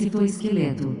rancho do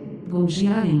citoesqueleto.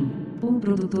 Golgiaen, o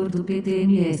produtor do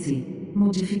PTMS.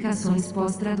 Modificações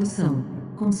pós-tradução,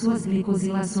 com suas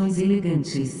glicosilações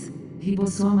elegantes.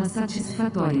 Ribossoma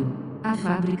satisfatório. A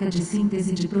fábrica de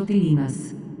síntese de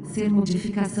proteínas. Ser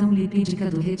modificação lipídica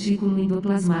do retículo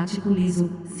endoplasmático liso,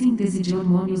 síntese de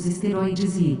hormônios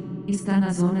esteroides e está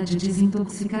na zona de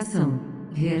desintoxicação.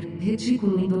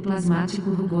 Retículo endoplasmático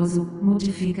rugoso,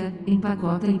 modifica,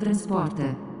 empacota e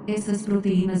transporta essas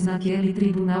proteínas naquele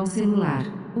tribunal celular.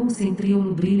 O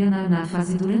centríolo brilha na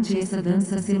anáfase durante essa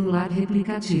dança celular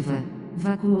replicativa.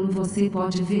 Vacuolo você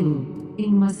pode vê-lo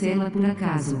em uma cela por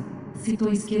acaso.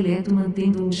 Citoesqueleto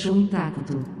mantendo o show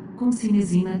intacto. Com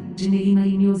cinesina, dineína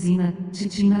e miosina,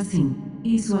 titina assim.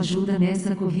 Isso ajuda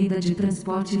nessa corrida de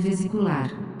transporte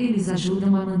vesicular. Eles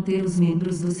ajudam a manter os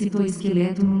membros do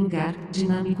citoesqueleto no lugar,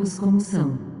 dinâmicos como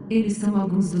são. Eles são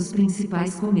alguns dos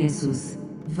principais começos.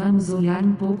 Vamos olhar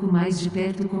um pouco mais de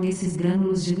perto com esses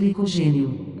grânulos de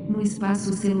glicogênio. No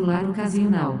espaço celular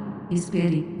ocasional.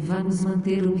 Espere, vamos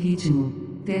manter o ritmo.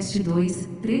 Teste 2,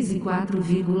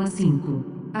 13,4,5.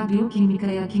 A bioquímica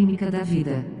é a química da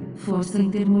vida. Força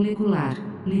intermolecular.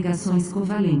 Ligações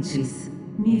covalentes.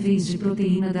 Níveis de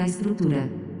proteína da estrutura.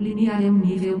 Linear é um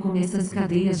nível com essas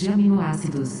cadeias de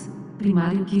aminoácidos.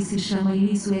 Primário que se chama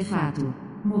e isso é fato.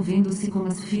 Movendo-se com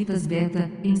as fitas beta,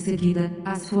 em seguida,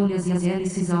 as folhas e as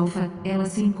hélices alfa,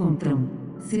 elas se encontram.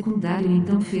 Secundário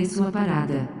então fez sua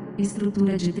parada.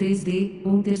 Estrutura de 3D,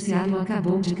 ou terciário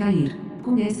acabou de cair.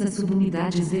 Com essas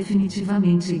subunidades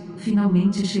definitivamente,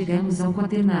 finalmente chegamos ao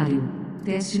quaternário.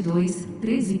 Teste 2,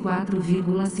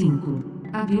 13,4,5.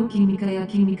 A bioquímica é a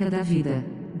química da vida.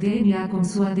 DNA com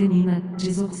sua adenina,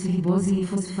 desoxirribose e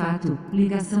fosfato,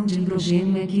 ligação de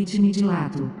hidrogênio é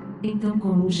quitimidilato. Então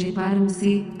com o G para o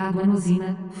C, a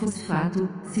guanosina, fosfato,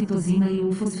 citosina e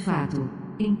o fosfato.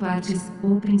 Em partes,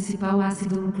 o principal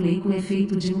ácido nucleico é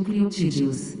feito de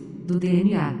nucleotídeos do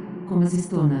DNA, com as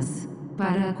histonas.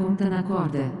 Para a conta na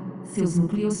corda, seus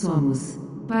nucleossomos.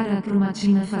 Para a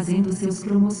cromatina fazendo seus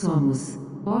cromossomos.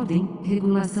 Ordem,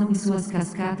 regulação e suas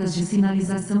cascatas de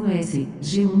sinalização S,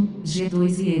 G1,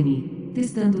 G2 e N.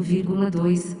 Testando,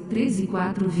 2,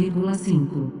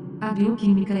 13,4,5. A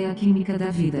bioquímica é a química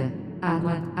da vida.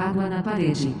 Água na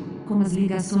parede. Com as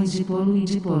ligações de polo e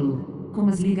dipolo. Com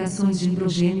as ligações de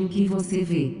hidrogênio que você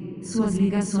vê. Suas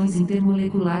ligações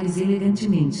intermoleculares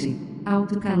elegantemente.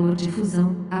 Alto calor de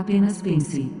fusão, apenas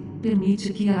pense.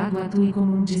 Permite que a água atue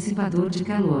como um dissipador de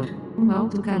calor. Um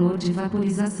alto calor de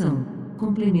vaporização.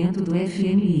 Complemento do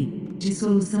FMI.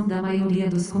 Dissolução da maioria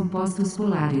dos compostos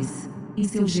polares. E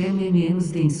seu gelo é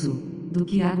menos denso do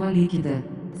que água líquida.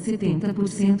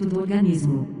 70% do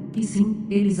organismo. E sim,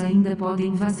 eles ainda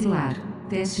podem vacilar.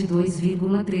 Teste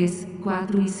 2,3,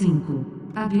 4 e 5.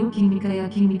 A bioquímica é a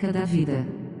química da vida.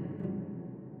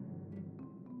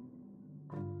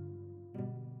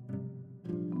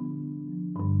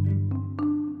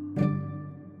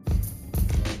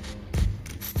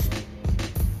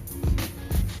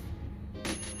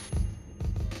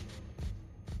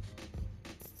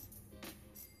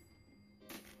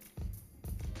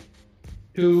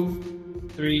 Two,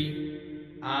 3,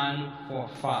 and 4,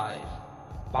 5.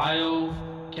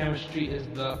 Biochemistry is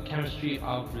the chemistry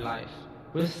of life.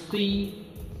 With C,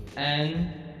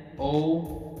 N,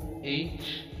 O,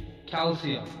 H,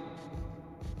 calcium,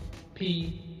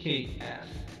 P, K, S.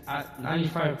 At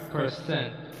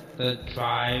 95%, the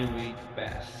dry read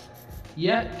best.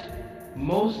 Yet,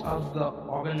 most of the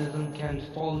organism can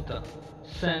falter,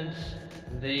 since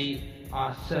they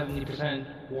are 70%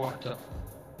 water.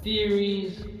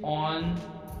 Theories on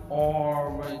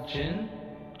origin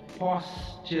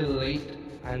postulate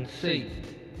and say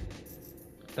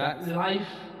that life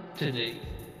today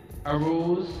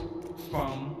arose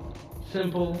from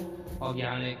simple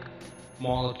organic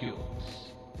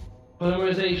molecules.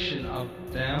 Polymerization of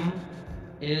them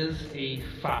is a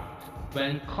fact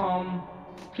when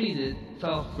completed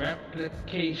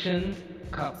self-replication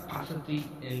capacity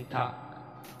intact.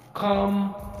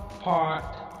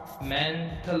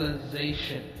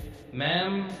 Compartmentalization,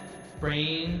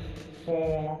 membrane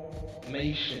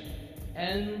formation,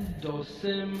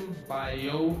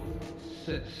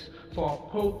 endosymbiosis for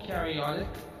prokaryotic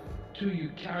to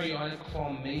eukaryotic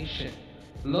formation.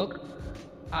 Look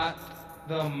at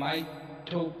the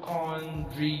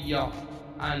mitochondria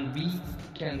and we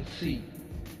can see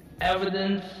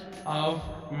evidence of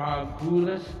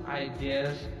Margulis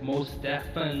ideas most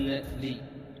definitely.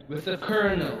 With the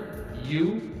kernel,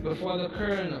 U before the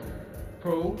kernel,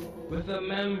 pro with the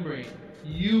membrane,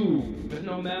 U with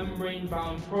no membrane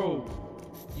bound pro,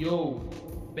 yo,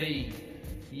 bae,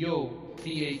 yo,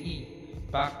 BAE.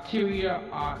 Bacteria,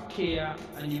 archaea,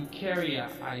 and eukarya,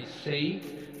 I say,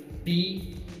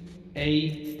 BAE.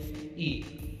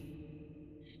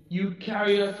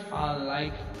 Eukaryotes are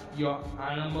like your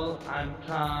animal and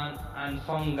plant and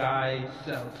fungi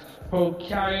cells.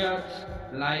 Prokaryotes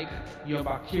like your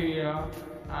bacteria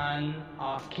and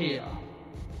archaea.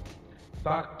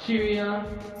 Bacteria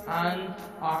and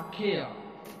archaea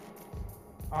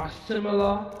are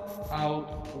similar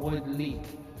outwardly,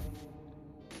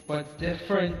 but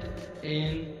different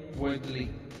inwardly.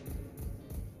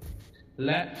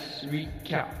 Let's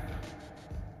recap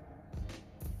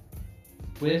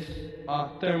with a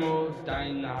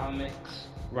thermodynamics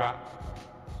wrap.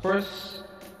 First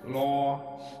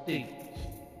law states,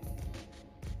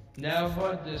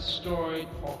 never destroyed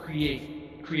or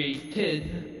created,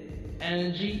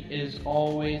 energy is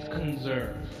always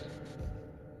conserved.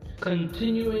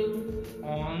 Continuing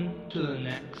on to the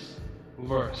next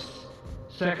verse.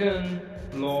 Second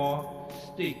law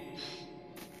states,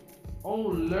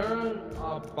 learn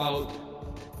about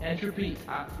entropy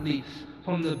at least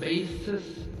from the basis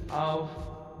of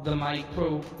the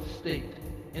micro state.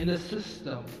 In the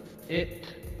system, it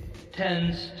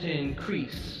tends to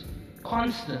increase.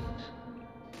 Constant,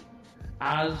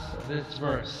 as this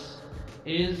verse,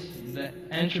 is the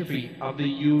entropy of the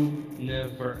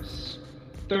universe.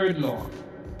 Third law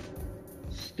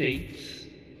states,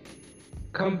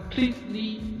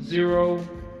 completely zero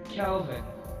Kelvin,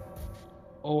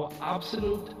 or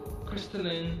absolute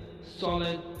crystalline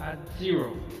solid at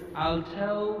zero. I'll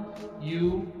tell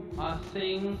you a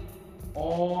thing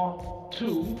or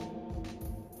two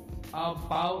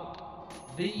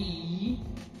about the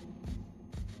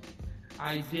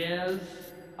ideas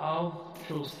of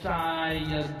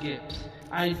Josiah Gibbs.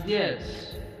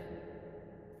 Ideas.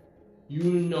 You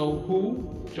know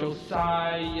who?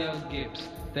 Josiah Gibbs.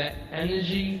 The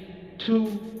energy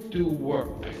to do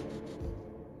work.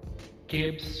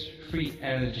 Gibbs free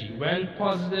energy. When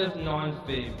positive,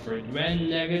 non-favored. When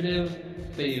negative,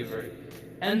 favored.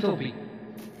 Enthalpy.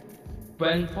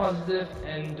 When positive,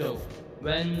 endo.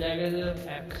 When negative,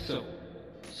 exo.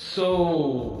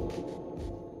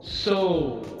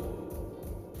 So,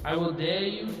 I will dare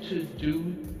you to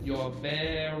do your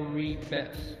very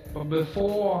best. But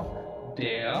before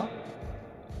dare,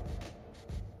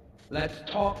 let's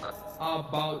talk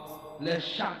about Le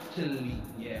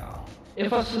Chatelier.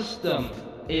 If a system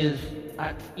is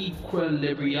at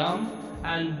equilibrium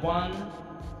and one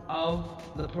of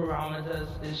the parameters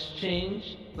is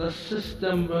changed, the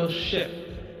system will shift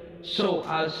so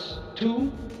as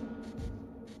to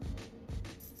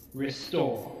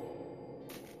restore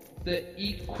the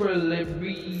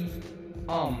equilibrium,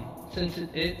 since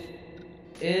it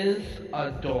is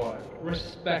adored,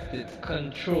 respected,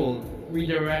 controlled,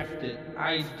 redirected,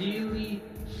 ideally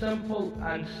simple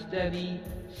and steady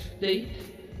state.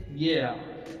 Yeah,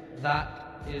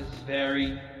 that is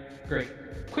very great.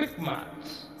 Quick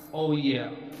maths, oh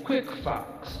yeah. Quick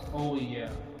facts, oh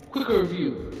yeah. Quick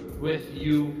review with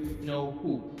you know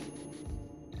who.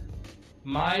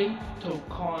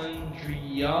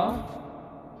 Mitochondria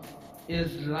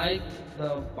is like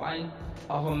the Bank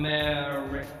of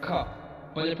America,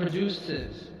 but it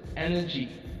produces energy,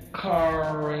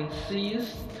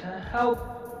 currencies to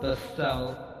help the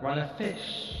cell run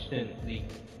efficiently.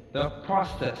 The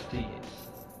processes,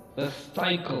 the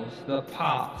cycles, the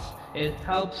paths, it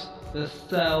helps the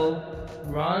cell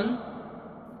run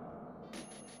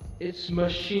its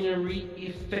machinery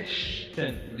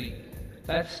efficiently.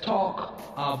 Let's talk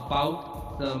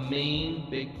about the main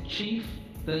big chief,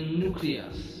 the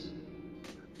nucleus,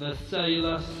 the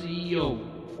cellular CEO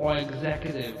or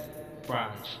executive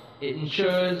branch. It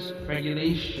ensures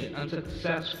regulation and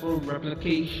successful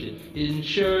replication. It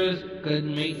ensures good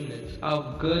maintenance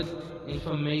of good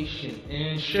information.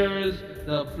 It ensures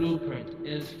the blueprint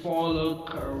is followed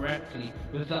correctly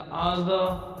with the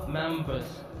other members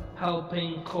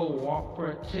helping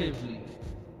cooperatively.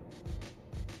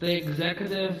 The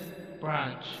executive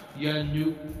branch, your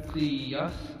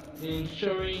nucleus,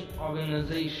 ensuring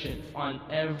organization on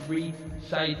every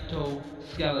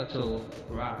cytoskeletal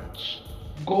branch.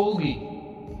 Golgi,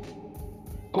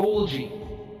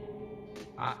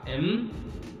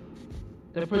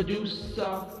 the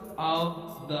producer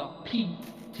of the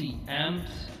PTMs,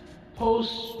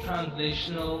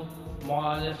 post-translational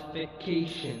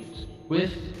modifications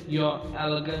with your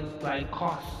elegant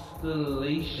glycosylates.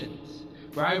 phosphorylations,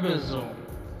 ribosome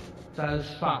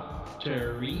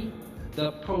satisfactory,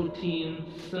 the protein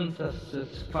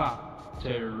synthesis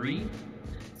factory,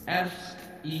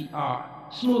 SER,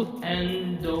 smooth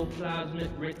endoplasmic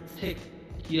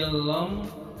reticulum,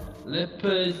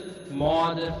 lipid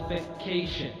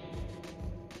modification,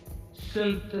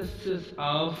 synthesis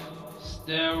of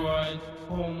steroid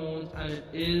hormones, and it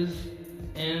is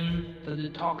in the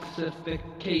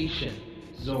detoxification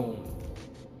zone.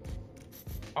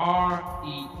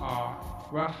 RER,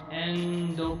 rough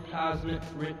endoplasmic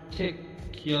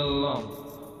reticulum,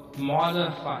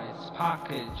 modifies,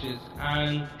 packages,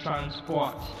 and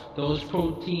transports those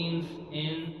proteins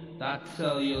in that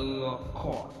cellular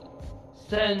cord.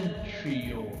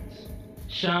 Centrioles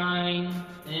shine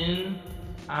in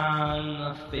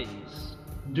anaphase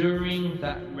during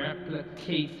that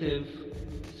replicative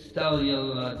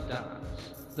cellular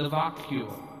dance. The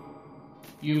vacuole,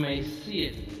 you may see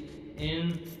it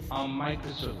in a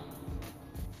microscope,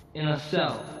 in a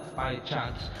cell by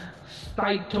chance.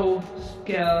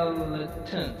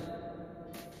 Cytoskeleton,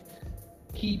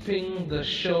 keeping the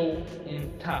show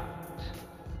intact,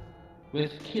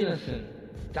 with kinesin,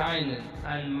 dynein,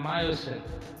 and myosin,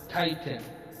 titin,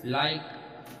 like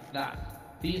that.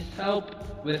 These help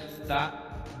with that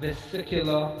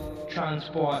vesicular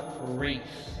transport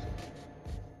race.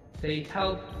 They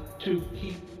help to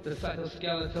keep the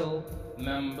cytoskeletal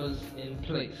members in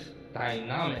place,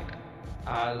 dynamic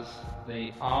as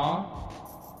they are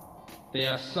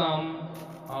some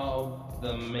of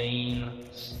the main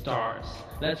stars.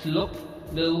 Let's look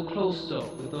a little closer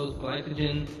with those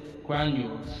glycogen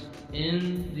granules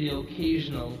in the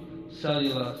occasional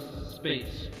cellular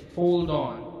space. Hold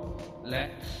on.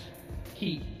 Let's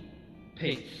keep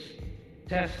pace.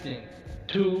 Testing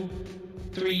 2,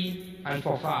 3, and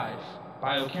 4, 5.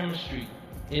 Biochemistry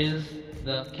is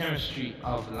the chemistry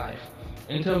of life.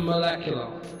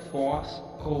 Intermolecular force,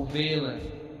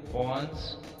 covalent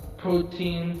bonds,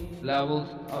 protein levels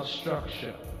of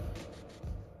structure.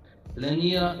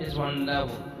 Linear is one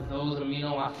level, those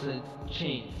amino acid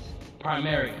chains.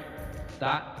 Primary,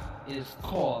 that is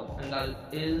called, and that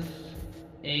is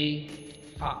a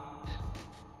fact.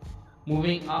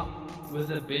 Moving up with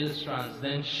the beta strands,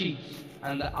 then sheets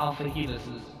and the alpha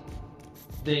helices,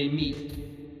 they meet.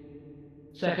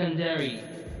 Secondary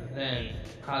then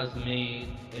has made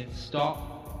its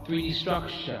stop 3D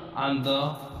structure, and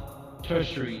the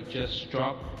tertiary just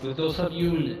struck with those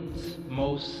subunits.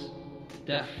 Most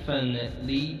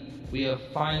definitely, we have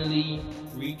finally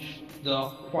reached the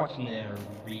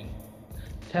quaternary.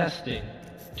 Testing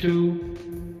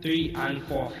 2, 3, and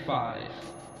 4, 5.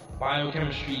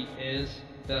 Biochemistry is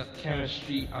the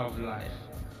chemistry of life.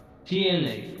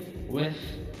 DNA with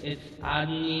its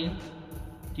adenine,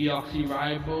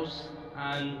 deoxyribose,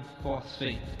 and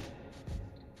phosphate.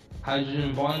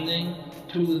 Hydrogen bonding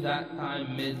to that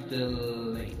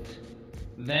amylate.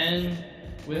 Then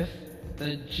with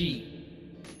the G,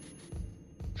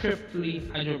 triply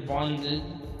hydrobonded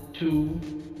to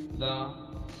the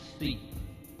C.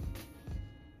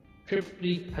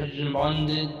 Triply hydrogen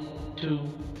bonded to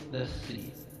the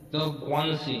C. The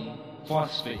guanosine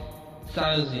phosphate,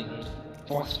 cytosine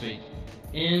phosphate.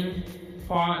 In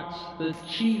parts, the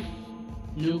chief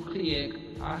nucleic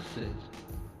acid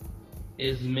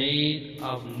is made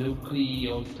of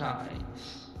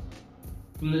nucleotides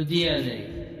from the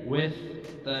DNA, with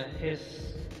the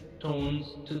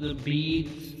histones to the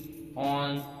beads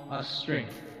on a string.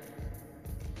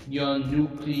 Your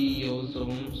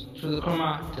nucleosomes to the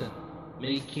chromatin,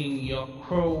 making your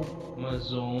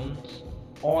chromosomes,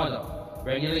 order,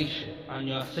 regulation, and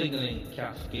your signaling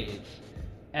cascades.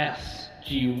 S,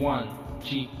 G1,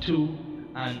 G2,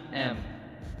 and M.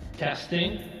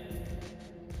 Testing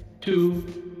 2,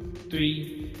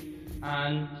 3,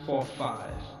 and 4,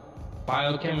 5.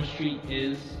 Biochemistry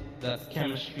is the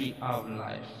chemistry of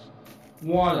life.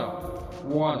 Water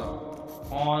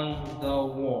on the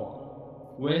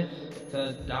wall, with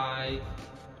the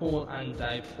dipole and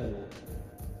dipole.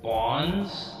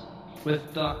 Bonds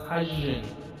with the hydrogen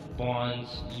bonds,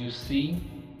 you see.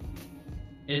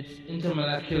 Its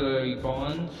intermolecular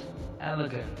bonds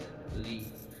elegantly.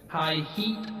 High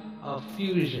heat of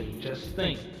fusion, just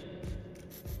think,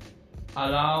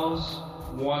 allows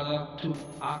water to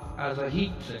act as a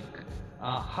heat sink.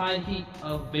 A high heat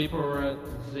of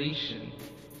vaporization.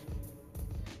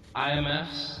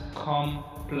 IMFs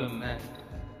complement.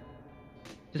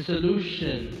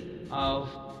 Dissolution of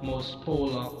most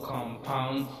polar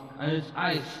compounds, and its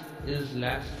ice is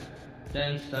less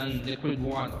dense than liquid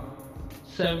water.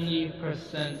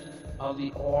 70% of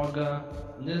the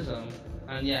organism,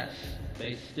 and yes,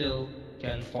 they still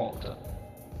can falter.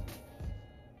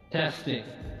 Testing.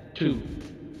 2,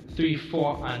 3,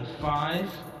 4, and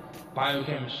 5.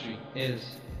 Biochemistry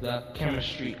is the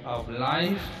chemistry of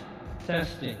life.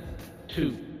 Testing.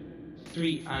 2,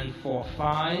 3, and 4,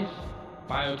 5.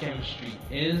 Biochemistry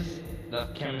is the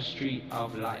chemistry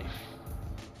of life.